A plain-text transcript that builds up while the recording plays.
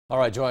All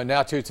right, Joanne,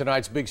 now to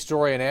tonight's big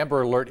story. An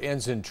Amber Alert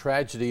ends in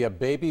tragedy. A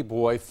baby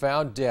boy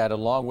found dead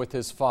along with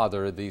his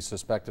father, the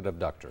suspected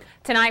abductor.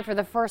 Tonight, for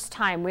the first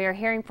time, we are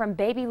hearing from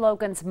baby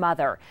Logan's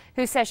mother,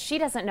 who says she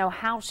doesn't know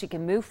how she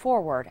can move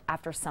forward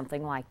after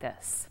something like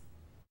this.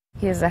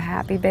 He is a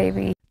happy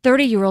baby.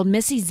 30-year-old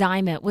Missy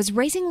Zymet was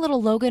raising little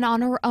Logan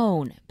on her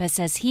own, but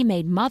says he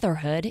made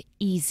motherhood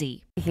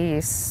easy. He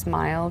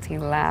smiled, he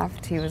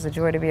laughed, he was a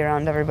joy to be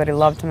around. Everybody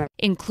loved him.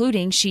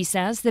 Including, she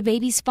says, the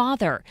baby's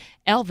father,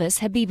 Elvis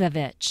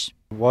Habibovich.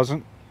 It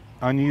wasn't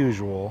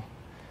unusual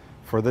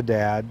for the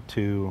dad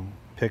to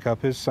pick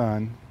up his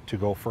son to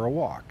go for a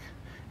walk.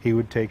 He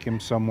would take him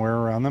somewhere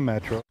around the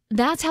metro.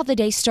 That's how the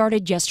day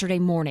started yesterday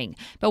morning.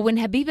 But when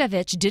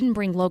Habibovich didn't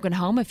bring Logan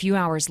home a few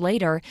hours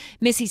later,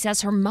 Missy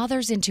says her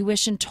mother's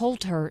intuition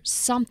told her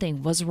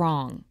something was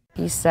wrong.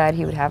 He said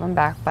he would have him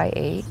back by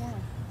 8.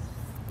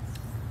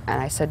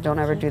 And I said, don't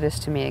ever do this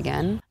to me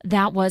again.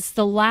 That was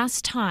the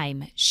last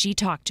time she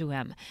talked to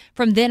him.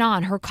 From then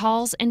on, her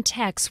calls and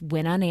texts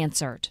went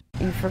unanswered.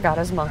 He forgot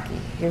his monkey.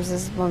 Here's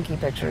his monkey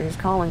picture. He's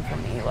calling for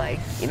me. Like,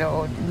 you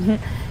know,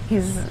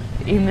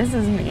 he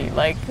misses me.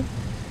 Like,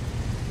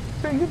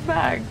 bring it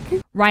back.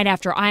 Right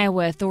after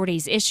Iowa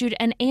authorities issued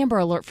an Amber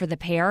Alert for the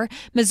pair,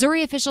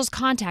 Missouri officials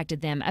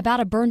contacted them about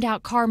a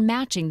burned-out car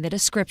matching the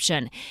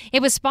description.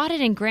 It was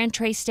spotted in Grand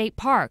Trace State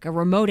Park, a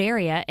remote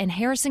area in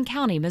Harrison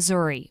County,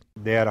 Missouri.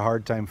 They had a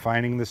hard time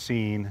finding the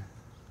scene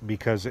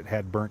because it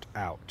had burnt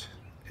out.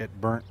 It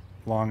burnt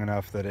long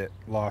enough that it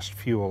lost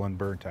fuel and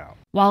burnt out.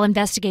 While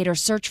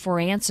investigators search for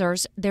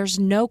answers, there's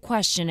no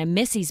question in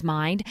Missy's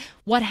mind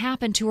what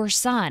happened to her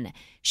son.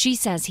 She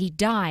says he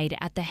died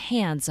at the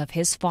hands of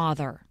his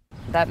father.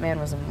 That man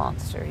was a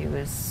monster. He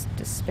was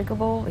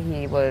despicable.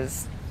 He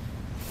was,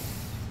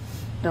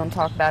 don't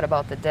talk bad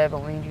about the dead,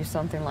 but when you do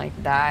something like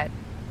that,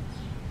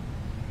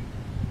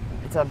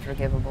 it's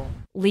unforgivable.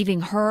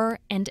 Leaving her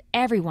and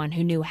everyone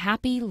who knew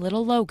happy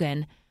little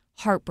Logan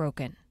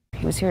heartbroken.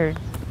 He was here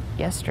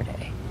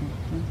yesterday,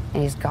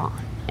 and he's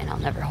gone, and I'll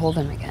never hold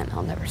him again.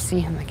 I'll never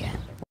see him again.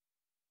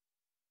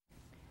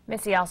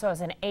 Missy also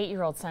has an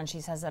 8-year-old son.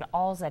 She says that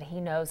all that he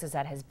knows is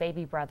that his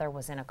baby brother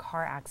was in a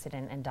car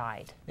accident and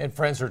died. And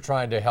friends are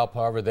trying to help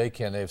however they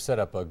can. They've set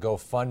up a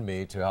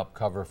GoFundMe to help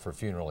cover for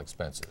funeral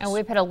expenses. And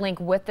we put a link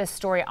with this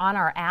story on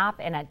our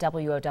app and at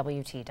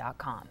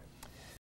WOWT.com.